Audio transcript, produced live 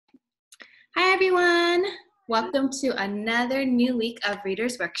Hi everyone! Welcome to another new week of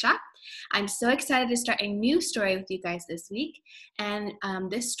Readers Workshop. I'm so excited to start a new story with you guys this week. And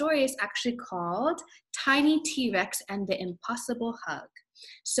this story is actually called Tiny T-Rex and the Impossible Hug.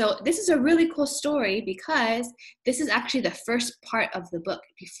 So this is a really cool story because this is actually the first part of the book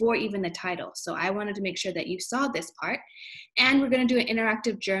before even the title. So I wanted to make sure that you saw this part. And we're going to do an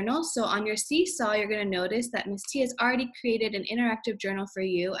interactive journal. So on your seesaw, you're going to notice that Miss T has already created an interactive journal for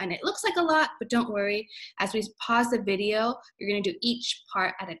you. And it looks like a lot, but don't worry. As we pause the video, you're going to do each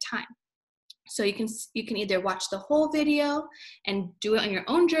part at a time. So you can either watch the whole video and do it on your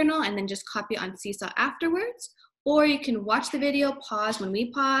own journal and then just copy it on Seesaw afterwards, or you can watch the video, pause when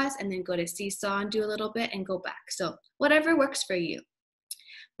we pause, and then go to Seesaw and do a little bit and go back. So whatever works for you.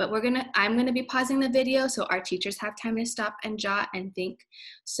 But I'm gonna be pausing the video so our teachers have time to stop and jot and think.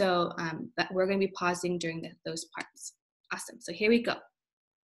 So but we're gonna be pausing during those parts. Awesome, so here we go.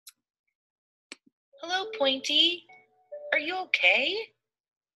 Hello, Pointy. Are you okay?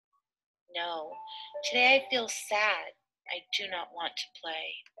 No, today I feel sad. I do not want to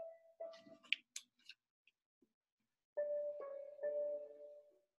play.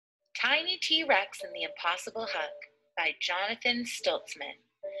 Tiny T-Rex and the Impossible Hug by Jonathan Stiltzman.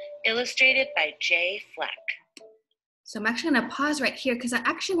 Illustrated by Jay Fleck. So I'm actually gonna pause right here because I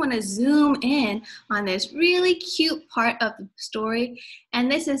actually wanna zoom in on this really cute part of the story.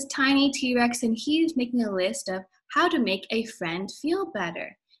 And this is Tiny T-Rex, and he's making a list of how to make a friend feel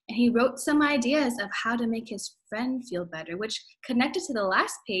better. And he wrote some ideas of how to make his friend feel better, which connected to the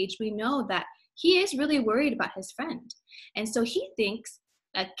last page, we know that he is really worried about his friend. And so he thinks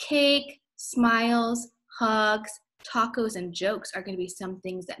a cake, smiles, hugs, tacos, and jokes are going to be some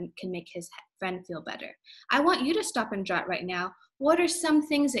things that can make his friend feel better. I want you to stop and jot right now. What are some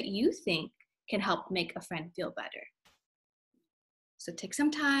things that you think can help make a friend feel better? So take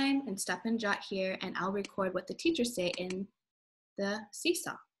some time and stop and jot here, and I'll record what the teachers say in the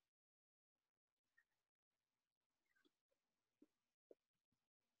seesaw.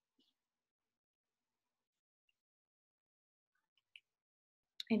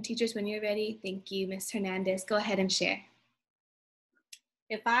 And teachers, when you're ready, thank you, Ms. Hernandez. Go ahead and share.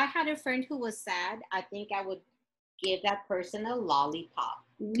 If I had a friend who was sad, I think I would give that person a lollipop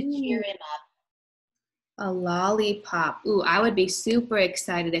to cheer him up. A lollipop. Ooh, I would be super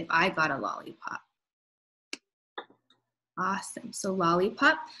excited if I got a lollipop. Awesome. So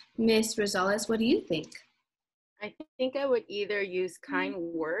lollipop. Miss Rosales, what do you think? I think I would either use kind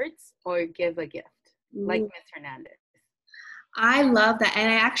words or give a gift, like Miss Hernandez. I love that. And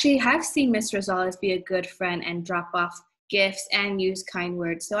I actually have seen Miss Rosales be a good friend and drop off gifts and use kind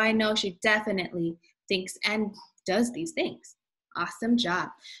words. So I know she definitely thinks and does these things. Awesome job.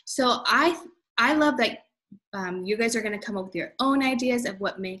 So I love that you guys are going to come up with your own ideas of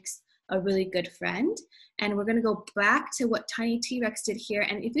what makes a really good friend. And we're going to go back to what Tiny T-Rex did here.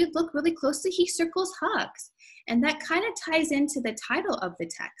 And if you look really closely, he circles hugs. And that kind of ties into the title of the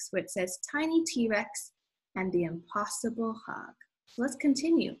text, where it says Tiny T-Rex and the Impossible Hug. So let's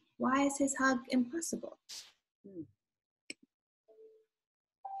continue. Why is his hug impossible?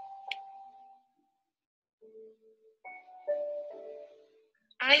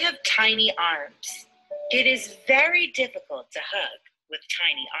 I have tiny arms. It is very difficult to hug with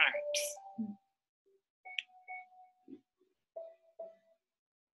tiny arms.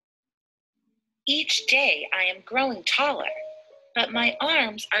 Each day I am growing taller, but my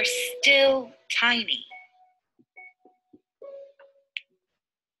arms are still tiny.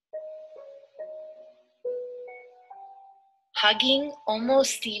 Hugging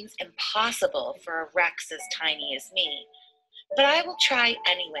almost seems impossible for a Rex as tiny as me, but I will try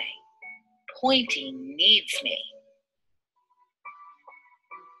anyway. Pointy needs me.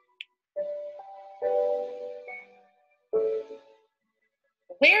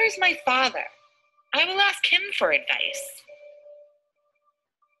 Where is my father? I will ask him for advice.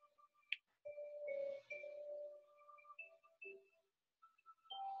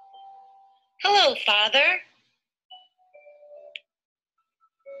 Hello, Father.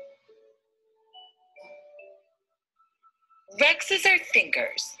 Rexes are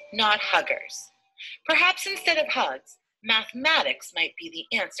thinkers, not huggers. Perhaps instead of hugs, mathematics might be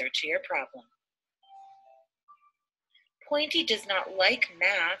the answer to your problem. Pointy does not like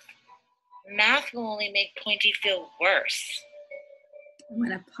math. Math will only make Pointy feel worse. I'm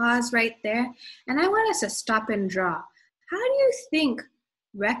going to pause right there, and I want us to stop and draw. How do you think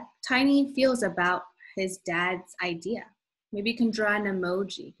Tiny feels about his dad's idea? Maybe you can draw an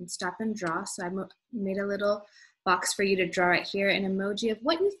emoji. You can stop and draw. So I made a little box for you to draw right here, an emoji of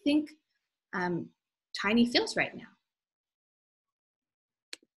what you think Tiny feels right now.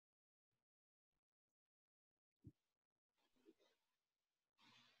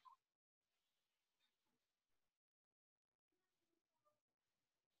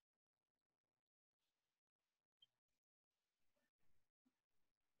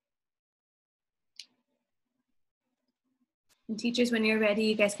 And teachers, when you're ready,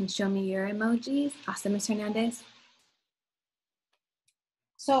 you guys can show me your emojis. Awesome, Ms. Hernandez.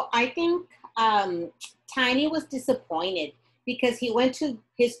 So I think Tiny was disappointed because he went to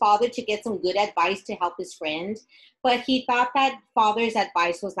his father to get some good advice to help his friend, but he thought that father's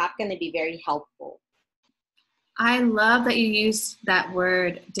advice was not going to be very helpful. I love that you used that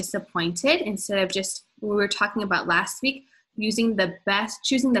word disappointed instead of just what we were talking about last week, choosing the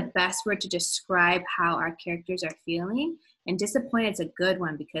best word to describe how our characters are feeling. And disappointed is a good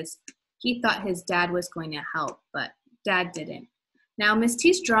one because he thought his dad was going to help, but dad didn't. Now, Ms.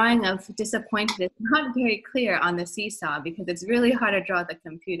 T's drawing of disappointed is not very clear on the seesaw because it's really hard to draw at the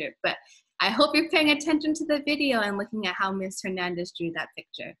computer, but I hope you're paying attention to the video and looking at how Ms. Hernandez drew that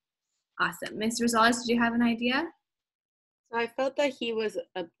picture. Awesome. Ms. Rosales, did you have an idea? So I felt that he was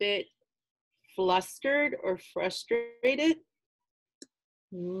a bit flustered or frustrated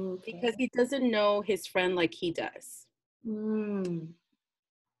because he doesn't know his friend like he does.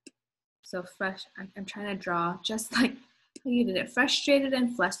 So fresh. I'm trying to draw just like you did it. Frustrated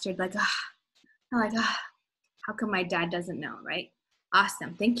and flustered, like, how come my dad doesn't know, right?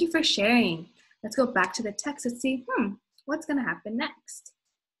 Awesome. Thank you for sharing. Let's go back to the text. Let's see, what's going to happen next?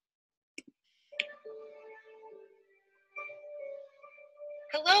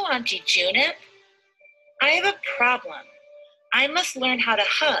 Hello, Auntie Junip. I have a problem. I must learn how to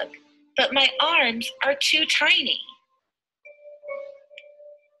hug, but my arms are too tiny.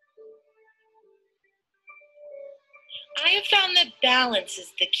 I have found that balance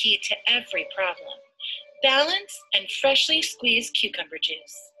is the key to every problem. Balance and freshly squeezed cucumber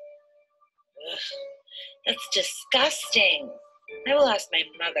juice. Ugh, that's disgusting. I will ask my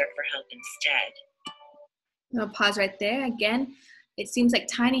mother for help instead. I'll pause right there. Again, it seems like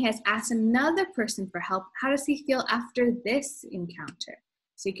Tiny has asked another person for help. How does he feel after this encounter?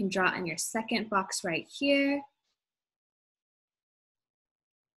 So you can draw in your second box right here.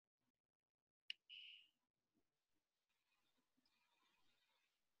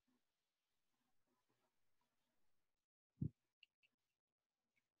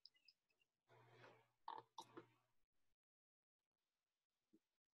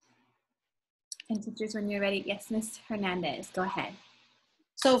 And teachers, when you're ready, yes, Ms. Hernandez, go ahead.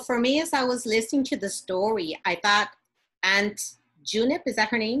 So for me, as I was listening to the story, I thought Aunt Junip, is that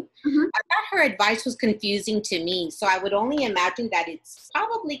her name? Mm-hmm. I thought her advice was confusing to me. So I would only imagine that it's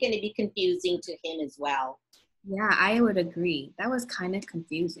probably going to be confusing to him as well. Yeah, I would agree. That was kind of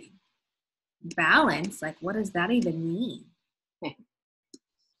confusing. Balance, like what does that even mean?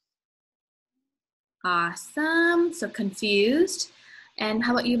 Awesome. So confused. And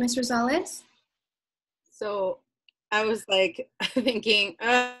how about you, Ms. Rosales? So I was like thinking,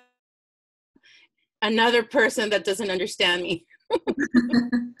 another person that doesn't understand me.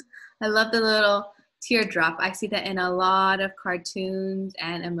 I love the little teardrop. I see that in a lot of cartoons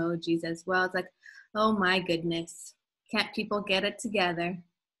and emojis as well. It's like, oh my goodness. Can't people get it together?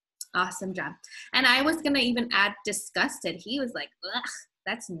 Awesome job. And I was going to even add disgusted. He was like, ugh,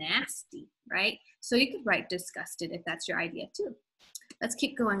 that's nasty, right? So you could write disgusted if that's your idea too. Let's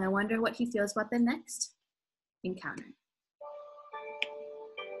keep going. I wonder what he feels about the next encounter.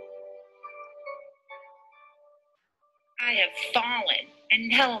 I have fallen, and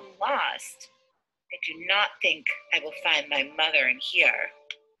now I'm lost. I do not think I will find my mother in here.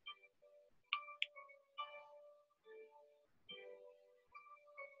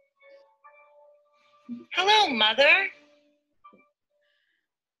 Hello, Mother.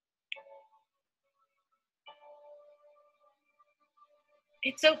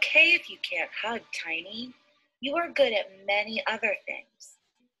 It's okay if you can't hug, Tiny. You are good at many other things.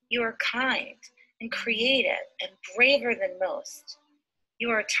 You are kind and creative and braver than most. You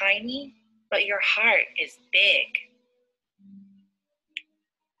are tiny, but your heart is big.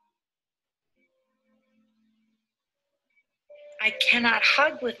 I cannot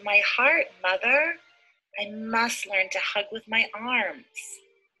hug with my heart, Mother. I must learn to hug with my arms.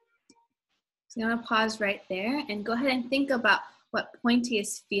 So I'm going to pause right there and go ahead and think about what Pointy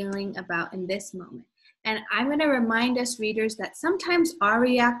is feeling about in this moment. And I'm going to remind us readers that sometimes our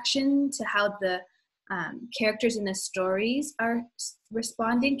reaction to how the characters in the stories are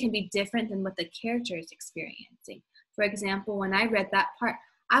responding can be different than what the character is experiencing. For example, when I read that part,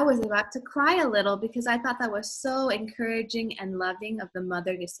 I was about to cry a little because I thought that was so encouraging and loving of the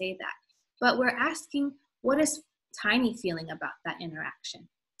mother to say that. But we're asking, what is Tiny feeling about that interaction?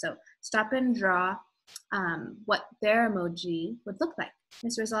 So stop and draw what their emoji would look like.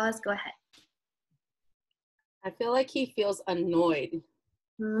 Ms. Rosales, go ahead. I feel like he feels annoyed.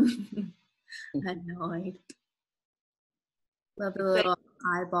 Annoyed. Love the little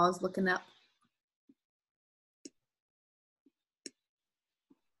eyeballs looking up.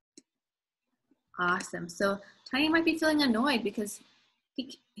 Awesome. So Tiny might be feeling annoyed because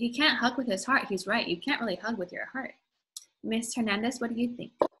he can't hug with his heart. He's right. You can't really hug with your heart. Miss Hernandez, what do you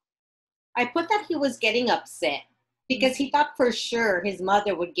think? I put that he was getting upset because he thought for sure his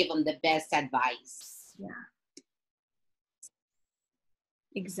mother would give him the best advice. Yeah.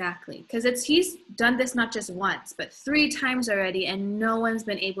 Exactly. Because he's done this not just once, but 3 times already, and no one's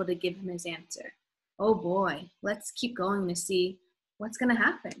been able to give him his answer. Oh boy. Let's keep going to see what's going to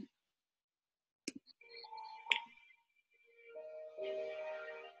happen.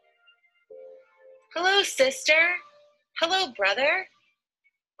 Hello, sister. Hello, brother.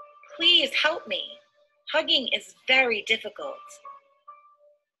 Please help me. Hugging is very difficult.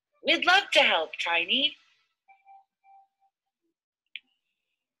 We'd love to help, Tiny.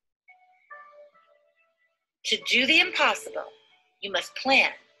 To do the impossible, you must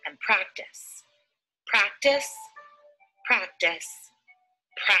plan and practice. Practice, practice,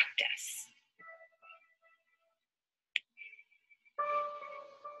 practice.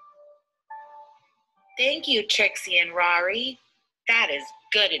 Thank you, Trixie and Rory. That is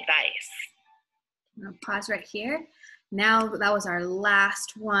good advice. I'm gonna pause right here. Now that was our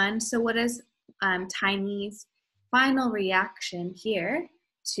last one. So what is Tiny's final reaction here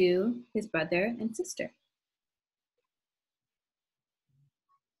to his brother and sister?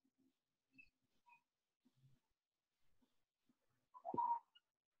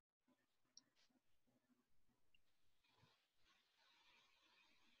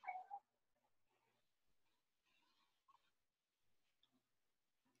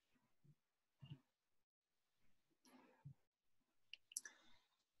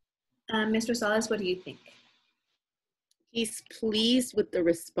 Ms. Rosales, what do you think? He's pleased with the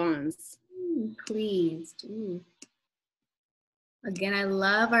response. Pleased. Ooh. Again, I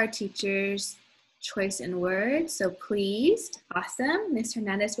love our teacher's choice in words. So pleased. Awesome. Ms.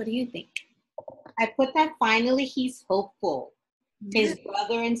 Hernandez, what do you think? I put that finally he's hopeful. His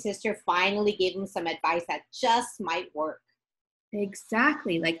brother and sister finally gave him some advice that just might work.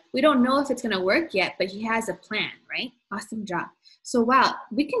 Exactly. Like, we don't know if it's going to work yet, but he has a plan, right? Awesome job. So, wow,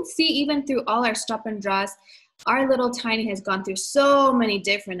 we can see even through all our stop and draws, our little Tiny has gone through so many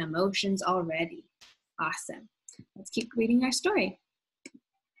different emotions already. Awesome. Let's keep reading our story.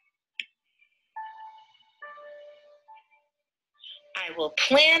 I will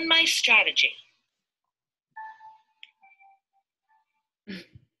plan my strategy.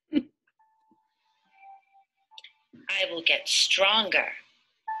 I will get stronger.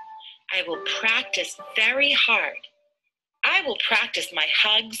 I will practice very hard. I will practice my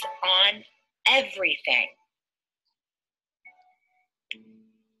hugs on everything.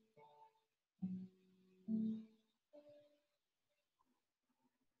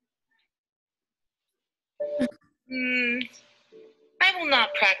 I will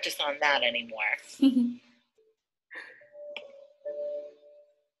not practice on that anymore.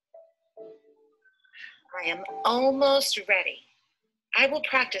 I am almost ready. I will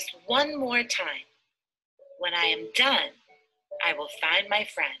practice one more time. When I am done, I will find my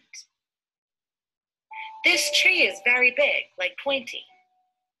friend. This tree is very big, like Pointy.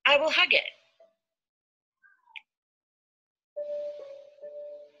 I will hug it.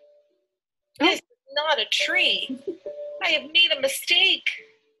 This is not a tree. I have made a mistake.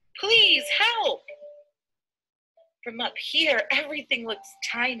 Please help. From up here, everything looks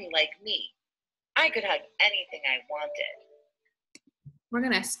tiny like me. I could hug anything I wanted. We're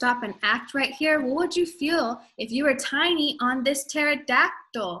going to stop and act right here. What would you feel if you were Tiny on this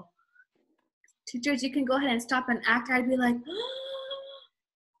pterodactyl? Teachers, you can go ahead and stop and act. I'd be like,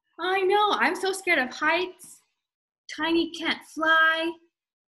 oh, I know, I'm so scared of heights. Tiny can't fly.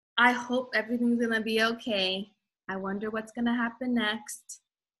 I hope everything's gonna be okay. I wonder what's gonna happen next.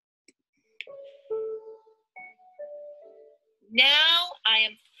 Now I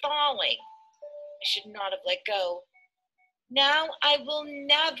am falling. I should not have let go. Now I will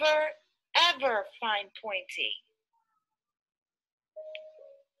never, ever find Pointy.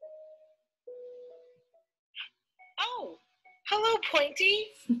 Oh, hello, Pointy.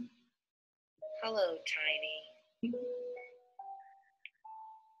 Hello, Tiny.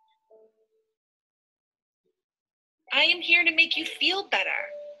 I am here to make you feel better.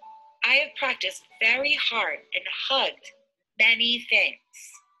 I have practiced very hard and hugged many things.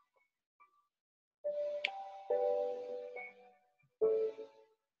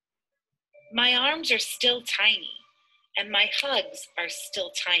 My arms are still tiny, and my hugs are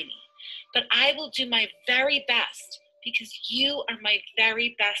still tiny, but I will do my very best because you are my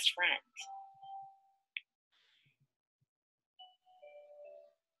very best friend.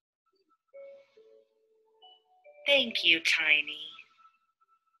 Thank you, Tiny.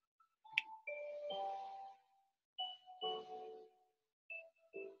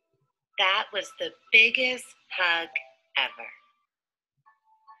 That was the biggest hug ever.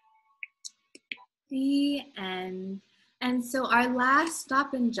 The end. And so our last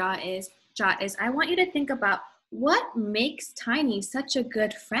stop and jot is I want you to think about what makes Tiny such a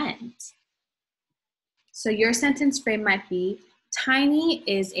good friend. So your sentence frame might be, Tiny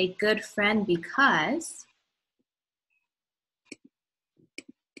is a good friend because,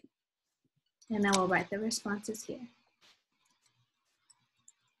 and I will write the responses here.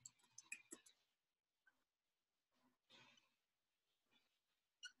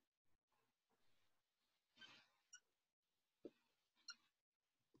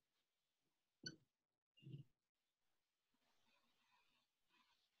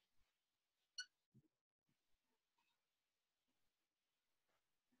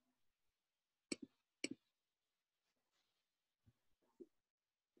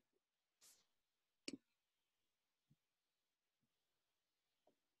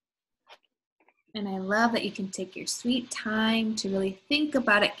 And I love that you can take your sweet time to really think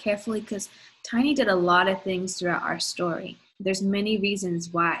about it carefully, because Tiny did a lot of things throughout our story. There's many reasons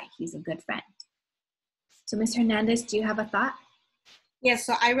why he's a good friend. So Ms. Hernandez, do you have a thought? Yes,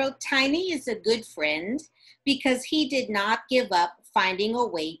 so I wrote, Tiny is a good friend because he did not give up finding a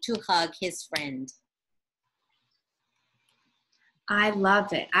way to hug his friend. I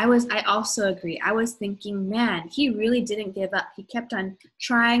love it. I also agree. I was thinking, man, he really didn't give up. He kept on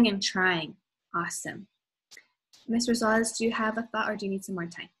trying and trying. Awesome. Ms. Rosales, do you have a thought or do you need some more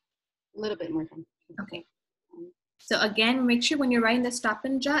time? A little bit more time. Okay. So again, make sure when you're writing the stop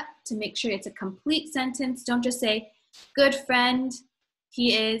and jot to make sure it's a complete sentence. Don't just say, good friend,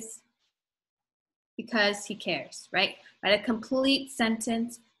 he is because he cares, right? Write a complete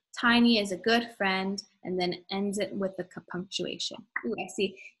sentence. Tiny is a good friend, and then ends it with the punctuation. Ooh, I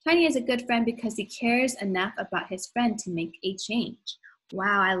see. Tiny is a good friend because he cares enough about his friend to make a change.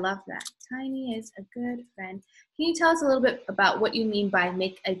 Wow, I love that. Tiny is a good friend. Can you tell us a little bit about what you mean by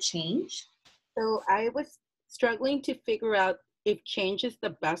make a change? So I was struggling to figure out if change is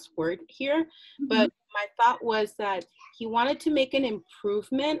the best word here, but my thought was that he wanted to make an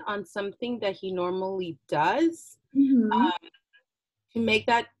improvement on something that he normally does, to make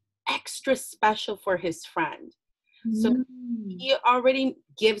that extra special for his friend. So he already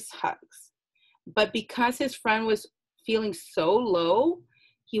gives hugs, but because his friend was feeling so low,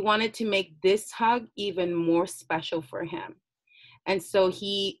 he wanted to make this hug even more special for him. And so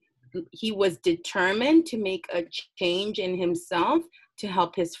he was determined to make a change in himself to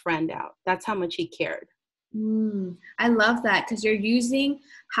help his friend out. That's how much he cared. I love that, because you're using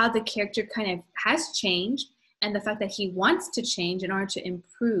how the character kind of has changed and the fact that he wants to change in order to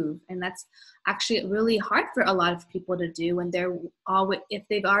improve. And that's actually really hard for a lot of people to do when if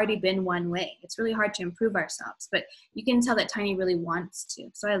they've already been one way. It's really hard to improve ourselves, but you can tell that Tiny really wants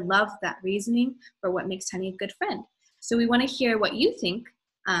to. So I love that reasoning for what makes Tiny a good friend. So we want to hear what you think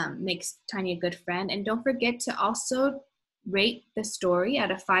makes Tiny a good friend. And don't forget to also rate the story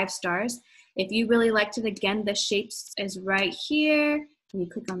out of 5 stars. If you really liked it, again, the shapes is right here. And you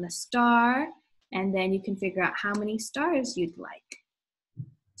click on the star, and then you can figure out how many stars you'd like.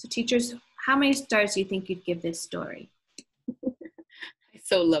 So teachers, how many stars do you think you'd give this story? I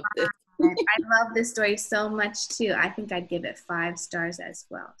so love this. I love this story so much too. I think I'd give it 5 stars as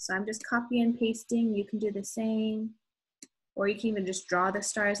well. So I'm just copy and pasting. You can do the same, or you can even just draw the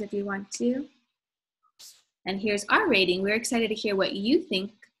stars if you want to. And here's our rating. We're excited to hear what you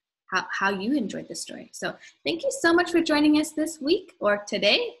think, how you enjoyed the story. So thank you so much for joining us this week, or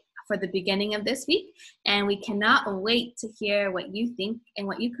today, for the beginning of this week. And we cannot wait to hear what you think and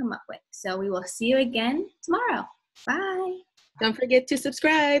what you come up with. So we will see you again tomorrow. Bye. Don't forget to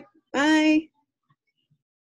subscribe. Bye.